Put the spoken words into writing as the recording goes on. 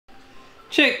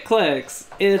Chick clicks.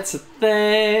 It's a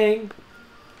thing.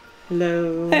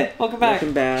 Hello. Hey, welcome back.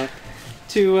 Welcome back.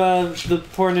 To the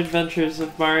porn adventures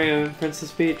of Mario and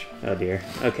Princess Peach. Oh dear.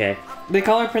 Okay. They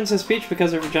call her Princess Peach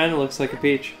because her vagina looks like a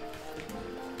peach.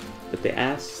 But the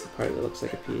ass is the part that looks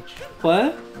like a peach.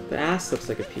 What? The ass looks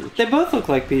like a peach. They both look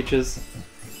like peaches.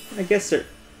 I guess they're...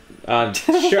 I'm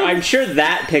sure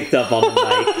that picked up on the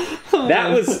mic.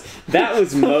 That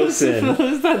was Mosin. What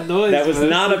was that noise? That was Mosin?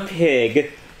 not a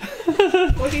pig.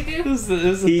 What'd he do? It was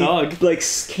a dog. He, like,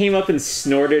 came up and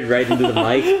snorted right into the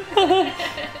mic.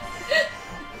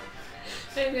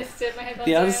 I missed it. My headphones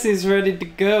The are Odyssey's ready to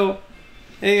go.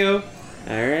 Heyo.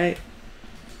 Alright.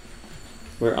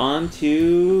 We're on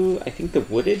to, I think, the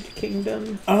Wooded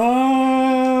Kingdom?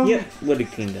 Oh. Yep,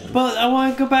 Wooded Kingdom. But I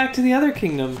want to go back to the other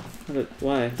kingdom.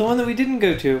 Why? The one that we didn't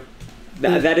go to.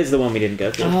 That is the one we didn't go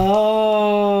to.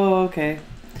 Oh, okay.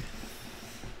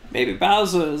 Maybe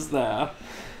Bowser is there.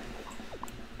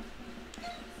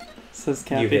 Says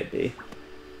Cappy. You hit me.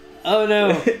 Oh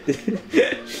no.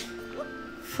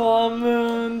 Full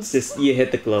moons. Just, you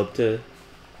hit the globe to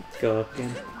go up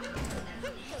again.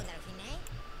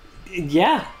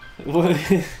 Yeah.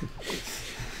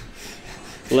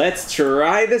 Let's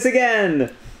try this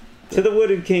again! To the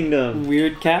Wooded Kingdom.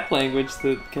 Weird cap language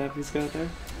that Cappy's got there.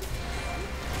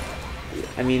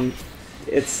 I mean,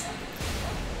 it's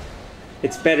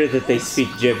better that they speak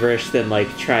gibberish than,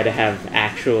 like, try to have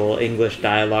actual English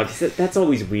dialogue. That's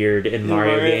always weird in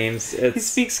Mario games. He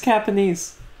speaks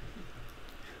Japanese.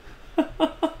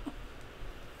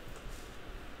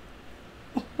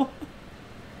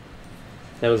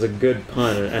 That was a good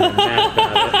pun, and I'm mad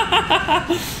about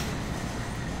it.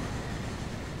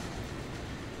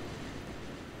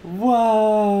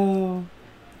 Whoa.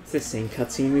 It's the same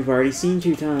cutscene we've already seen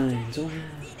 2 times. Wow.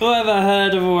 Whoever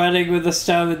heard of a wedding with a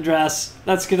stolen dress?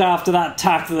 Let's get after that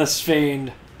tactless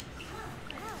fiend.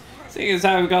 Seeing as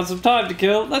how we've got some time to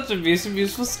kill, let's review some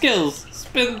useful skills.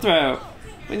 Spin throw.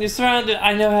 When you're surrounded...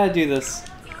 I know how to do this.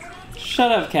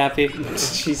 Shut up, Cappy.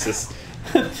 Jesus.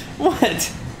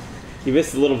 What? You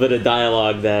missed a little bit of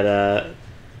dialogue that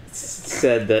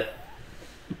said that,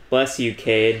 bless you,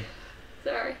 Cade.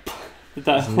 Sorry.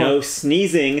 There's no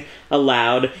sneezing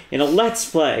allowed in a Let's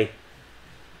Play.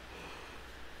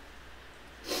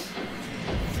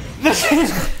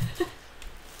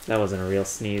 That wasn't a real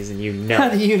sneeze, and you know. How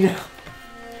do you know?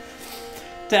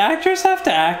 Do actors have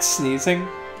to act sneezing?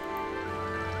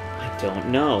 I don't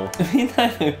know.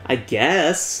 I mean, I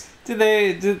guess. do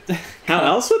they... How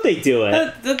else would they do it?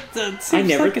 That seems I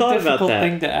never like thought a difficult about that.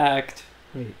 thing to act.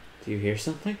 Wait, do you hear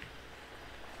something?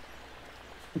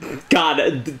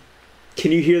 God,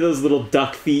 can you hear those little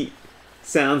duck feet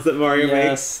sounds that Mario makes?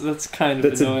 Yes, that's kind of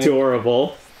That's annoying.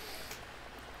 adorable.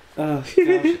 Oh,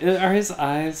 gosh. Are his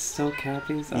eyes still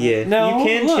Cappy's eyes? Yeah, No, you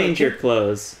can look, change your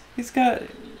clothes. He's got...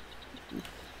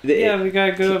 Yeah, we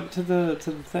gotta go up to the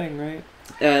thing, right?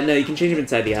 No, you can change them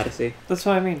inside the Odyssey. That's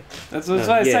what I mean. That's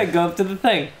why I said go up to the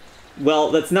thing. Well,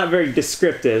 that's not very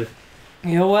descriptive.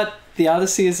 You know what? The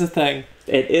Odyssey is a thing.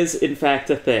 It is, in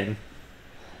fact, a thing.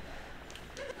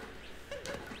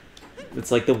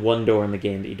 It's like the one door in the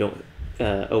game that you don't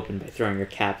open by throwing your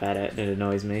cap at it, and it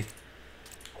annoys me.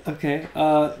 Okay,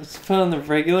 let's put on the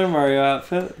regular Mario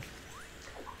outfit.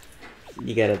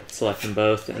 You gotta select them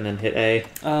both, and then hit A.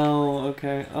 Oh,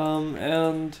 okay.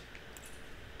 And...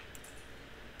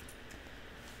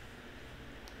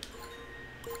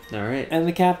 Alright. And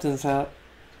the captain's hat.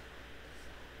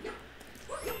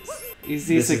 He's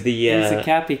a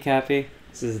Cappy.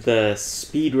 This is the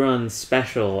speedrun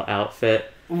special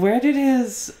outfit. Where did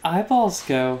his eyeballs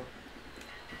go?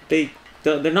 They're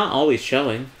not always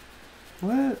showing.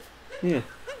 What? Yeah.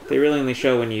 They really only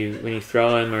show when you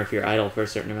throw them or if you're idle for a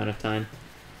certain amount of time.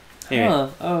 Anyway, Huh.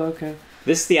 Oh, okay.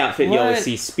 this is the outfit you always What?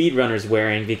 see speedrunners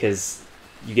wearing because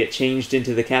you get changed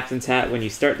into the captain's hat when you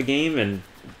start the game, and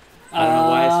I don't know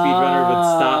why a speedrunner would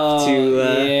stop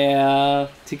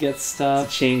to get stuff.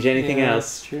 to change anything Yeah,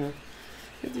 else. That's true.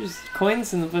 There's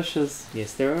coins in the bushes.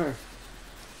 Yes, there are.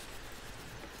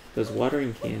 Those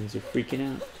watering cans are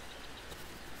freaking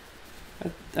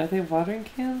out. Are they watering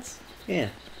cans? Yeah.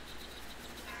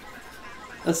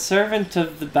 A servant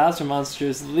of the Bowser monster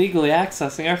is illegally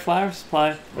accessing our flower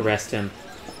supply. Arrest him.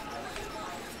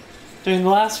 During the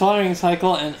last watering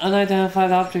cycle, an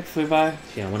unidentified object flew by.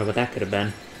 Yeah, I wonder what that could have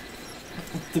been.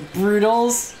 The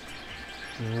Brutals?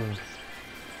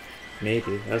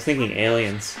 Maybe. I was thinking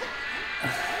aliens.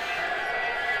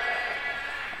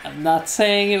 I'm not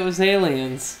saying it was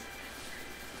aliens.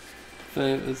 But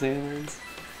it was aliens.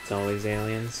 It's always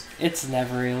aliens. It's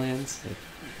never aliens.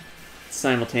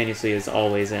 Simultaneously is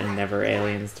always and never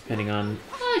aliens, depending on...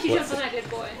 Oh, she What's jumped on that good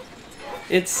boy.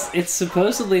 It's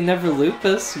supposedly never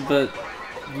lupus, but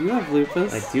you have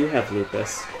lupus. I do have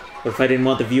lupus. What if I didn't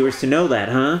want the viewers to know that,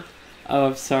 huh? Oh,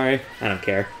 I'm sorry. I don't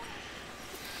care.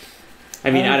 I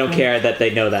mean, I don't care that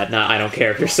they know that. I don't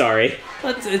care if you're sorry.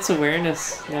 Well, it's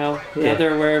awareness now. Yeah. Now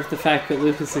they're aware of the fact that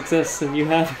lupus exists, and you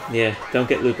have. Yeah, don't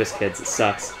get lupus, kids. It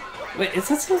sucks. Wait, is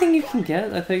that something you can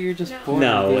get? I thought you were just born.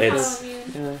 No, with it's-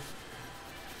 lupus. Yeah.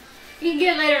 You can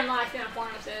get it later in life, you're not born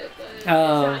with it, but it's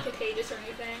Oh. not contagious or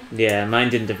anything. Yeah, mine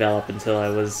didn't develop until I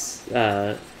was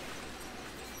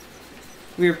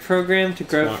We were programmed to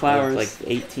grow flowers. like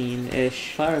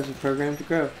 18-ish. Flowers are programmed to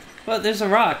grow. Well, there's a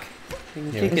rock. You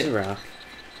can Yeah, kick there's it. a rock.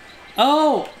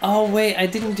 Oh, wait, I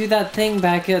didn't do that thing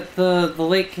back at the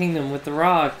Lake Kingdom with the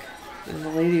rock. And the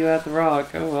lady who had the rock.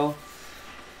 Oh, well.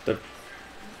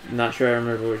 Not sure I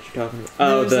remember what you're talking about. There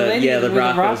Oh, was a lady the with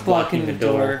rock a that was blocking the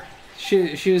door.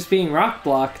 She was being rock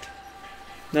blocked.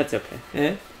 That's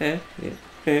okay. Yeah.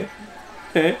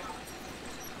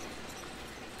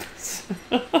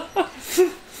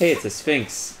 Hey, it's a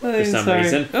sphinx for I'm some sorry.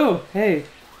 reason. Oh, hey.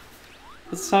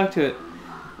 Let's talk to it.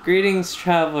 Greetings,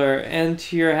 traveler, and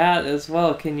to your hat as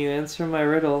well. Can you answer my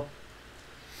riddle?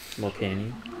 Well, can you?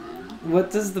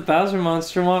 What does the Bowser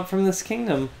monster want from this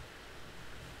kingdom?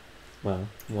 Well,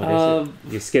 what is it?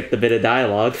 You skipped the bit of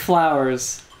dialogue.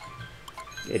 Flowers.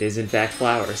 It is, in fact,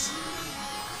 flowers.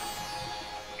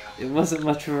 It wasn't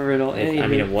much of a riddle. I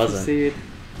mean, it wasn't. Proceed.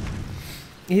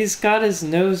 He's got his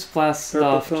nose blasted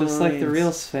Purple off, just like the coins.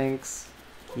 real Sphinx.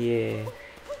 Yeah.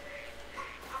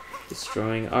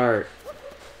 Destroying art.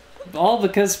 All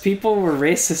because people were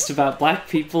racist about black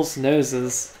people's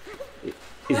noses.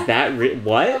 Is that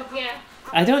what? Oh, yeah.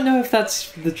 I don't know if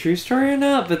that's the true story or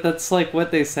not, but that's like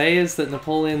what they say is that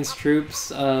Napoleon's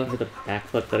troops, Remember the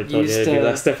backflip that I told you Used to do to-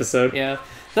 last episode? yeah,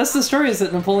 that's the story is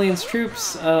that Napoleon's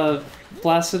troops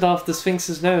blasted off the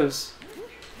Sphinx's nose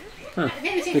I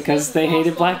think the Sphinx because nose they was hated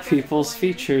lost black long before people's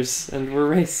Napoleon. features and were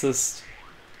racist.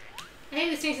 I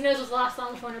think the Sphinx nose was lost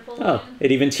long before Napoleon. Oh,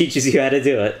 it even teaches you how to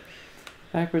do it.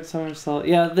 Backward somersault.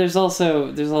 Yeah, there's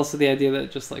also the idea that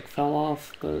it just like fell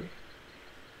off, but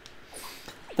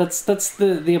that's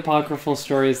the apocryphal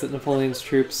story is that Napoleon's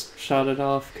troops shot it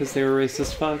off because they were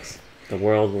racist fucks. The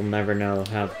world will never know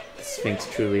how the Sphinx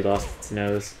truly lost its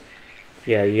nose.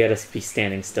 Yeah, you gotta be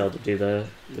standing still to do the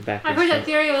backwards I've heard that jump.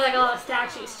 theory with like a lot of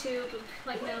statues too,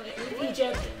 like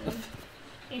Egypt and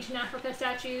ancient Africa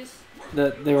statues.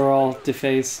 That they were all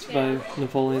defaced by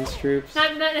Napoleon's troops.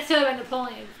 Not necessarily by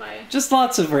Napoleon, but by Just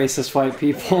lots of racist white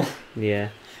people. Yeah.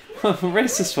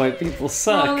 Racist white people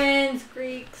suck. Romans,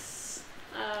 Greeks.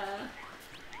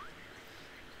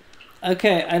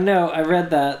 Okay, I know, I read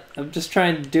that. I'm just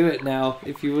trying to do it now,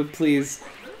 if you would please.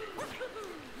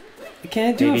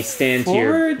 Can I do Maybe a stand to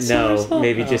your... forward No, somersault?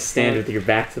 maybe Oh, just stand fuck. with your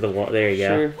back to the wall. There you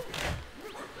Sure. go.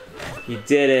 You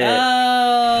did it.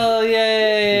 Oh,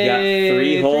 yay! You got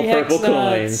 3 whole hex purple nuts.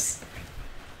 coins.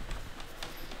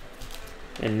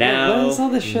 And now... What is all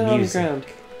this shit on the music. ground?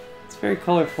 It's very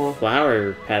colorful.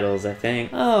 Flower petals, I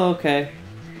think. Oh, okay.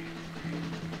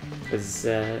 Because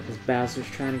Bowser's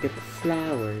trying to get the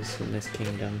flowers in this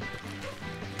kingdom.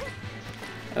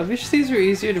 I wish these were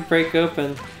easier to break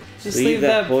open. Just leave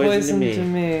that poison to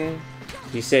me.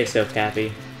 You say so,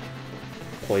 Cappy.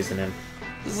 Poison him.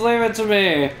 Just leave it to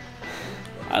me.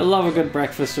 I love a good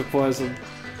breakfast of poison.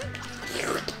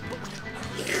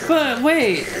 But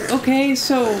wait, okay,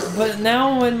 but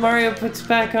now when Mario puts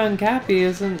back on Cappy,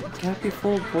 isn't Cappy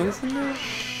full of poison now?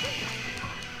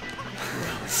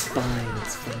 It's fine,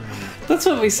 it's fine. That's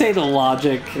what we say to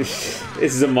logic This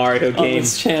is a Mario on game.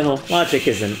 this channel. Logic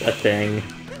isn't a thing.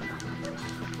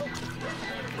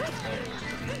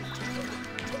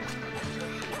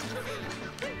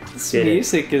 This Did it.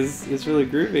 music is really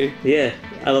groovy. Yeah,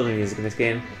 I love the music in this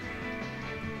game.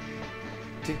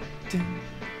 Dun,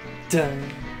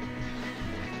 dun,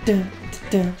 dun,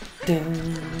 dun, dun,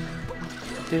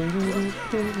 dun,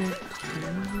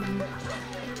 dun.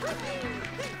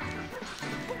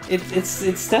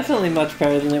 It's definitely much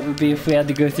better than it would be if we had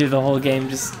to go through the whole game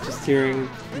just hearing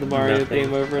the Mario Nothing.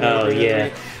 theme over and Oh, over. and yeah.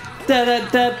 over. Da da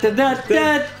da da da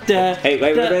da da. Hey,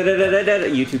 wait, da.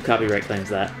 YouTube copyright claims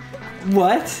that.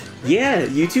 What? Yeah,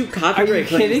 YouTube copyright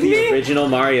claims kidding the me? original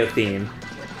Mario theme.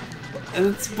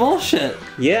 It's bullshit.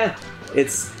 Yeah,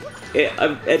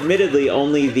 admittedly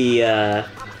only the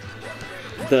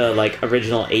like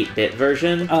original 8-bit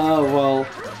version. Oh well,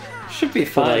 should be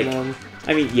fine like, then.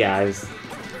 I mean, yeah, I was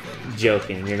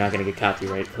joking. You're not gonna get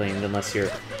copyright claimed unless you're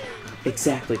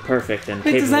exactly perfect and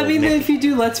Wait, capable does that of mean that making- if you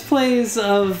do Let's Plays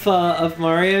of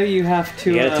Mario, you have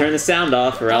to? You gotta turn the sound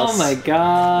off, or else. Oh my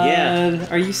god! Yeah.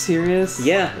 Are you serious?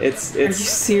 Yeah, it's. Are you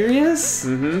serious?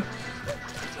 Mm-hmm.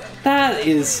 That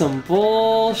is some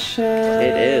bullshit.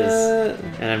 It is.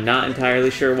 And I'm not entirely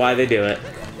sure why they do it.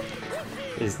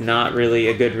 There's not really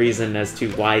a good reason as to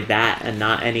why that and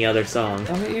not any other song.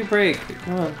 Why don't you break?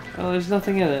 Come on. Oh, there's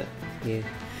nothing in it. Yeah.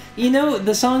 You know,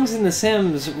 the songs in The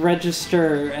Sims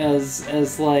register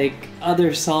as like,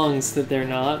 other songs that they're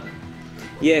not.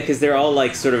 Yeah, because they're all,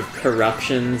 like, sort of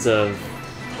corruptions of,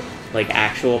 like,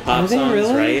 actual pop they songs,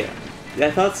 really? right?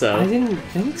 I thought so. I didn't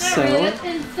think Not so. really.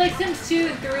 In like Sims 2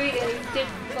 and 3, they did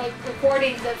like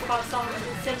recordings of pop songs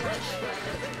in Simlish.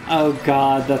 Oh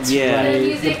god, that's Yeah. right. The The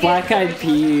music Black is- Eyed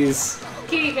Peas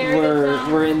Katy Perry did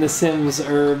some. were in The Sims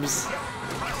Herbs.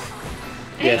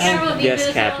 I think Carol did Yes,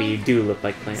 this Cappy, you song. do look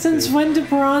like plant Since food. when do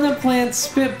piranha plants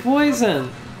spit poison?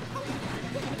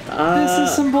 This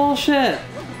is some bullshit.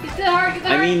 It's the hard,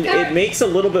 I mean, it makes a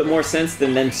little bit more sense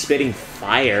than them spitting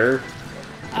fire,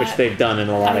 which they've done in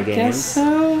a lot of I guess games.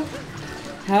 so.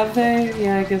 Have they?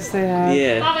 Yeah, I guess they have.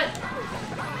 Yeah. Love it.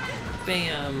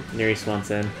 Bam. Nerys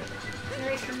wants in.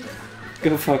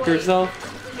 Go fuck herself.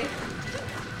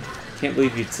 Can't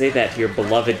believe you'd say that to your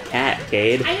beloved cat,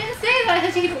 Cade. I didn't say that. I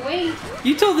said you could wait.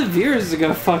 You told the viewers to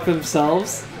go fuck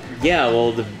themselves. Yeah,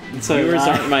 well, the So did viewers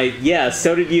I. aren't my... Yeah,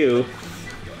 so did you.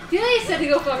 Julie said to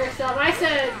go fuck herself. I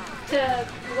said to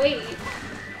wait.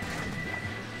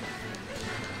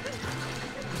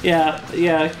 Yeah.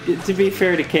 To be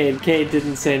fair to Cade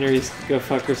didn't say Nerys could go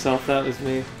fuck herself. That was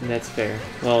me. That's fair.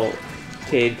 Well,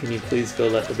 Cade, can you please go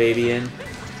let the baby in?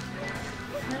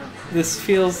 This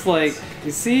feels like...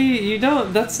 You see, you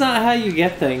don't... That's not how you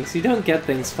get things. You don't get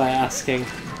things by asking.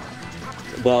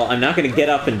 Well, I'm not gonna get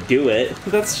up and do it.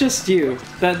 That's just you.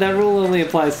 That rule only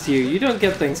applies to you. You don't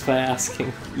get things by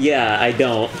asking. Yeah, I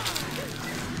don't.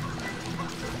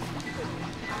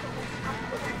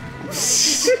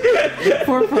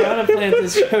 Poor piranha plant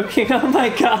is choking. Oh my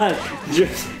god.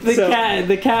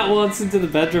 The cat wants into the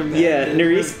bedroom. Yeah, and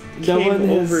Nerys came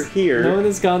over here. No one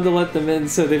has gone to let them in,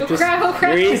 so they've Oh just... crap, oh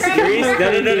crap, oh Nerys,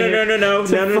 crap.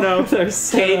 no. They're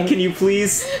so- Cade, can you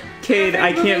please... Cade,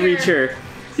 I can't reach her.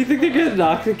 Do you think they're gonna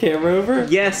knock the camera over?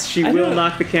 Yes, she I will don't-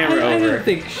 knock the camera I over. don't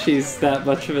think she's that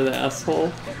much of an asshole.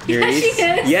 Nerys?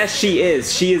 Yes, she is.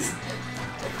 Yes, she is.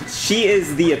 She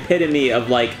is the epitome of,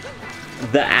 like,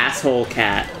 the asshole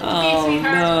cat. Oh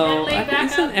sweetheart, no. lay I back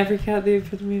think isn't up. every cat the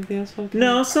epitome of the asshole cat?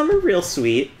 No, some are real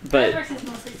sweet, but That person's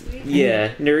mostly sweet. yeah,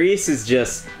 Nerys is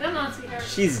just... They're not sweetheart.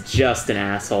 She's just an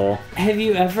asshole. Have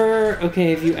you ever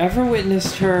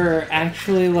witnessed her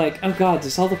actually like, oh god,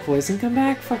 does all the poison come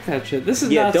back? Fuck that shit. This is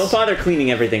Yeah, not don't bother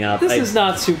cleaning everything up. This is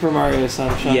not Super Mario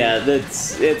Sunshine. Yeah,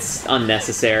 it's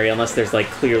unnecessary unless there's like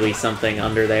clearly something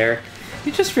under there.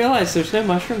 You just realized there's no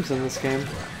mushrooms in this game.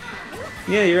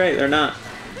 Yeah, you're right. They're not.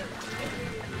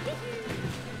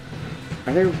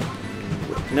 Are there?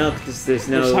 No, because there's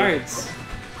no. There's hearts.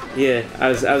 Yeah, I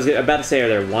was about to say, are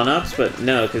there one-ups, but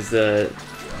no, because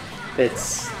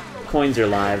it's coins or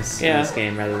lives in this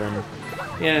game rather than.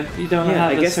 Yeah, you don't Yeah,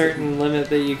 have I a guess certain limit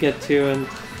that you get to, and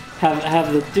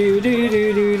have the do do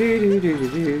do do do do do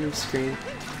do do screen.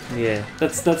 Yeah.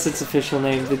 That's its official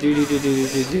name, the do do do do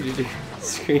do do do do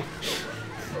screen.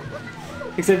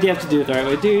 Except you have to do it the right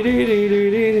way. Do do do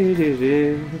do do do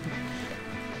do.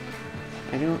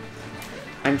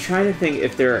 I'm trying to think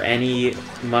if there are any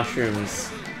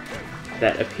mushrooms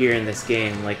that appear in this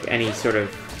game, like any sort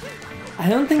of I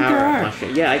don't think there power are.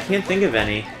 mushroom. Yeah, I can't think of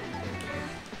any.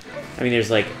 I mean,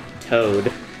 there's like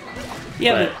Toad.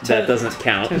 Yeah, but that doesn't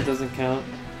count. Toad doesn't count.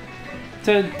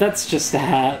 Toad, that's just a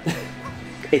hat.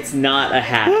 It's not a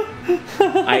hat.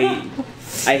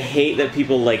 I hate that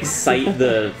people like cite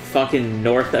the fucking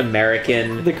North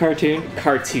American The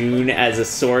cartoon as a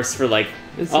source for like,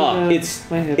 Is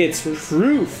it's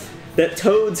proof that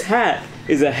Toad's hat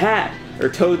is a hat or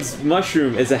Toad's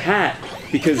mushroom is a hat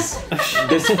because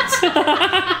this.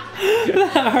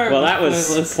 Well, that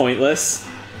was pointless.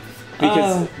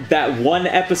 Because that one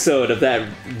episode of that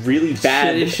really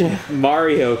bad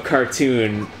Mario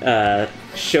cartoon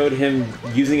showed him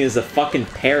using it as a fucking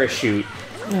parachute.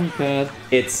 Oh god.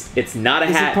 It's not a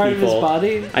Is hat, it part people. of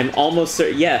his body? I'm almost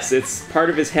certain. Yes, it's part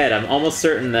of his head. I'm almost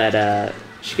certain that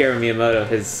Shigeru Miyamoto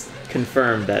has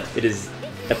confirmed that it is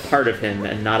a part of him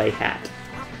and not a hat.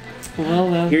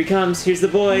 Well then. Here he comes. Here's the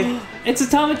boy. It's a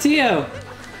tomatillo!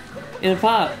 In a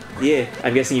pot. Yeah,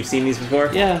 I'm guessing you've seen these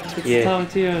before? Yeah, it's a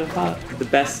tomatillo in a pot. The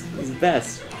best. He's the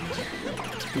best.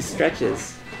 He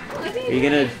stretches. Are you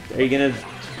gonna...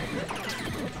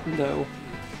 No.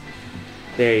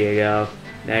 There you go.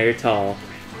 Now you're tall.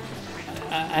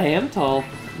 I am tall,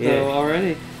 Yeah. though,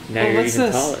 already. Now Oh, you're what's even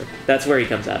this? taller. That's where he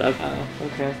comes out of. Oh,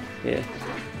 okay. Yeah.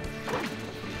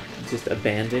 Just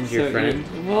abandoned your So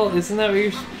friend. well, isn't that what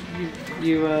you're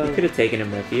You could have taken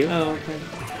him with you. Oh, okay.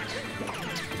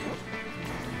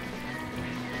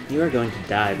 You are going to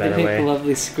die, by They the way. make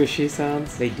lovely squishy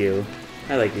sounds. They do.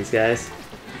 I like these guys.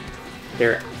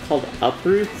 They're called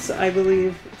uproots, I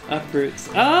believe. Uproots.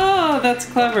 Oh, that's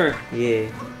clever. Yeah.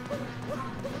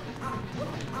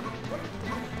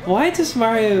 Why does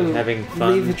Mario Having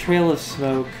fun. leave a trail of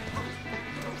smoke?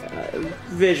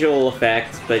 Visual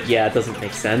effect, but yeah, it doesn't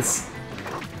make sense.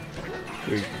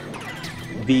 Your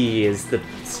B is the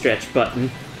stretch button.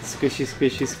 Squishy,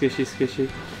 squishy, squishy, squishy.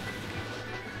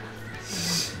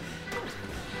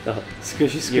 Oh,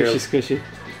 Squishy, You're- squishy, squishy.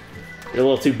 you're a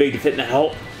little too big to fit in a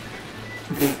hole.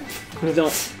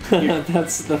 Don't.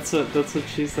 that's what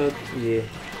she said. Yeah.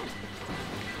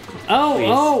 Oh, Please.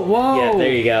 oh, whoa! Yeah,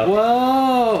 there you go.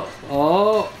 Whoa!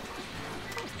 Oh!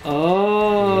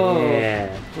 Oh!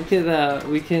 Yeah. Look at that.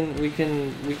 We can uproot It's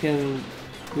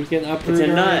a our way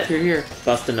nut. through here.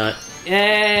 Bust a nut.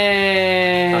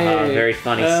 Yay! Very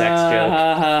funny sex joke.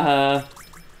 Ha, ha, ha.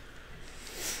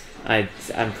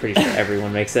 I'm pretty sure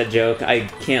everyone makes that joke. I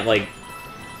can't like.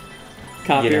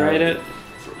 Copyright it.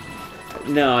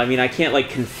 No, I mean I can't like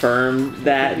confirm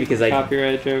that because I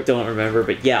Copyright joke. don't remember.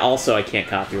 But yeah, also I can't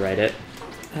copyright it,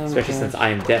 Oh, especially God. since I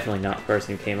am definitely not the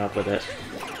person who came up with it.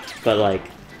 But like,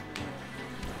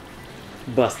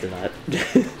 bust a nut.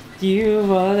 You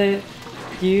want it.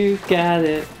 You got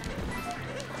it.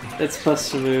 That's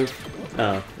bust a move.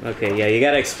 Oh, okay, yeah, you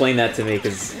gotta explain that to me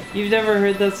because You've never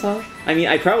heard that song? I mean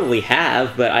I probably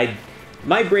have, but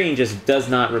my brain just does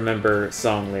not remember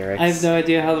song lyrics. I have no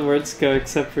idea how the words go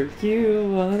except for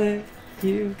you want it.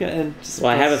 You got it.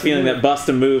 Well, I have a feeling that "bust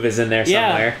a move" is in there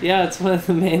somewhere. Yeah, it's one of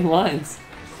the main lines.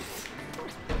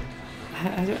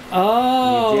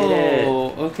 Oh, You did it.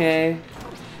 Okay.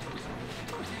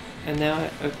 And now,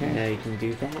 okay. Now you can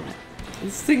do that.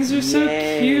 These things are so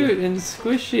Yay. cute and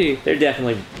squishy. They're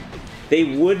definitely. They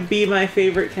would be my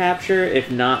favorite capture if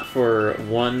not for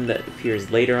one that appears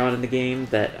later on in the game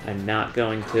that I'm not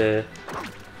going to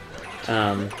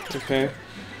Okay.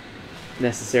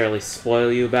 necessarily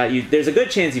spoil you about. There's a good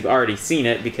chance you've already seen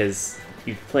it because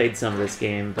you've played some of this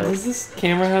game, but Does this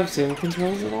camera have zoom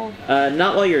controls at all?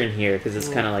 not while you're in here because it's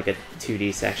kind of like a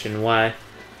 2D section. Why?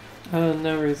 Oh,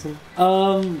 no reason.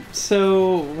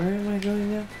 So where am I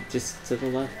going now? Just to the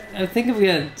left. I think I'm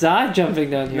gonna die jumping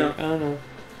down here. No. Oh no.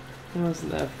 It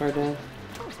wasn't that far down.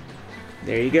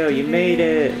 There you go. You made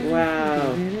it.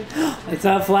 Wow. It's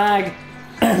our flag!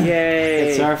 Yay.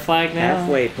 It's our flag now.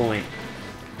 Halfway point.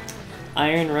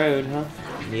 Iron Road, huh?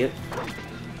 Yep.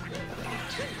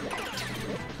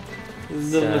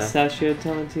 The mustachio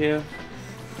telling to you.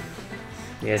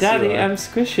 Yes, Daddy, you are. I'm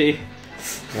squishy.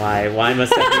 Why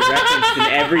must that be referenced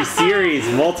in every series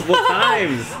multiple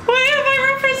times? Why have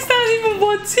I referenced that even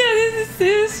once yet in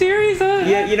a series?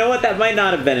 Yeah, you know what? That might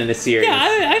not have been in a series. Yeah,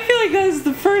 I feel like that is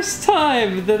the first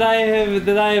time that I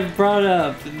have brought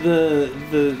up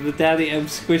the Daddy I'm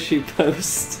Squishy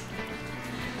post.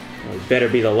 Well, it better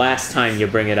be the last time you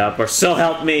bring it up, or so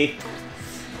help me.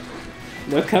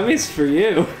 No cummies for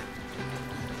you.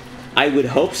 I would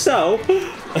hope so.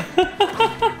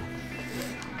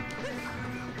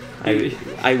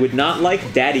 I would not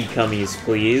like daddy cummies,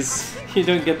 please. You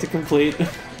don't get to complete.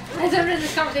 I jumped into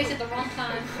this conversation at the wrong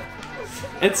time.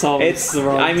 It's always It's. the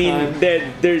wrong I mean,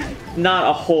 time. there's not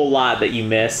a whole lot that you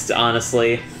missed,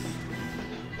 honestly.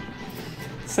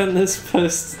 Send this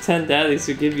post to 10 daddies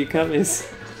who give you cummies.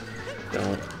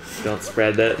 Don't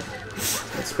spread that.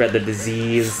 Don't spread the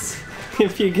disease.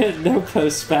 If you get no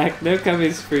posts back, no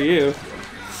cummies for you.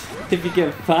 If you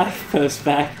get 5 posts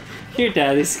back, your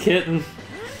daddy's kitten.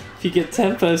 If you get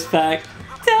 10 posts back,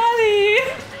 daddy!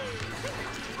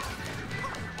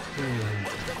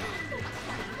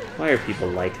 Why are people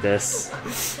like this?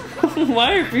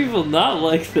 Why are people not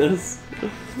like this?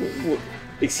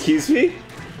 Excuse me?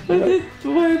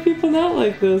 Why are people not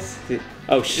like this?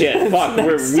 Oh shit! Fuck!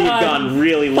 Next We've time gone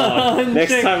really long. on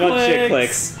Next Chick time on Chick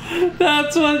Clicks. Clicks.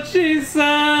 That's what she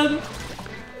said!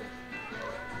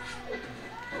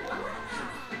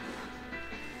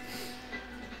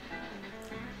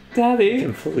 Daddy,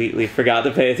 Completely forgot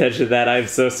to pay attention to that. I'm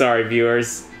so sorry,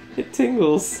 viewers. it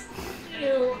tingles.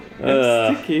 Ew.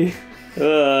 It's sticky.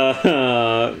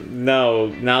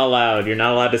 No, not allowed. You're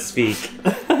not allowed to speak.